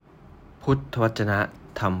พุทธวจนะ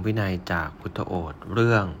ธรรมวินัยจากพุทธโอษฐ์เ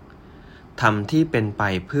รื่องธรรมที่เป็นไป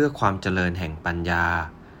เพื่อความเจริญแห่งปัญญา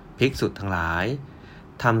ภิกษุทั้งหลาย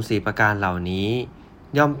ธรรม4ประการเหล่านี้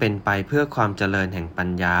ย่อมเป็นไปเพื่อความเจริญแห่งปัญ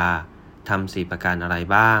ญาธรรม4ประการอะไร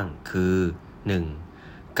บ้างคือ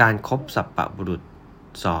 1. การคบสัปปบุรุษ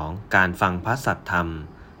 2. การฟังพระสัทธรรม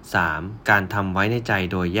 3. การทำไว้ในใจ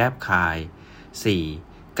โดยแยบคาย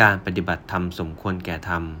 4. การปฏิบัติธรรมสมควรแก่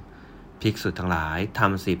ธรรมภิกษุทั้งหลายธรร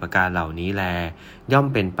ม4ประการเหล่านี้แลย่อม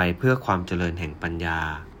เป็นไปเพื่อความเจริญแห่งปัญญา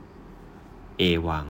เอวัง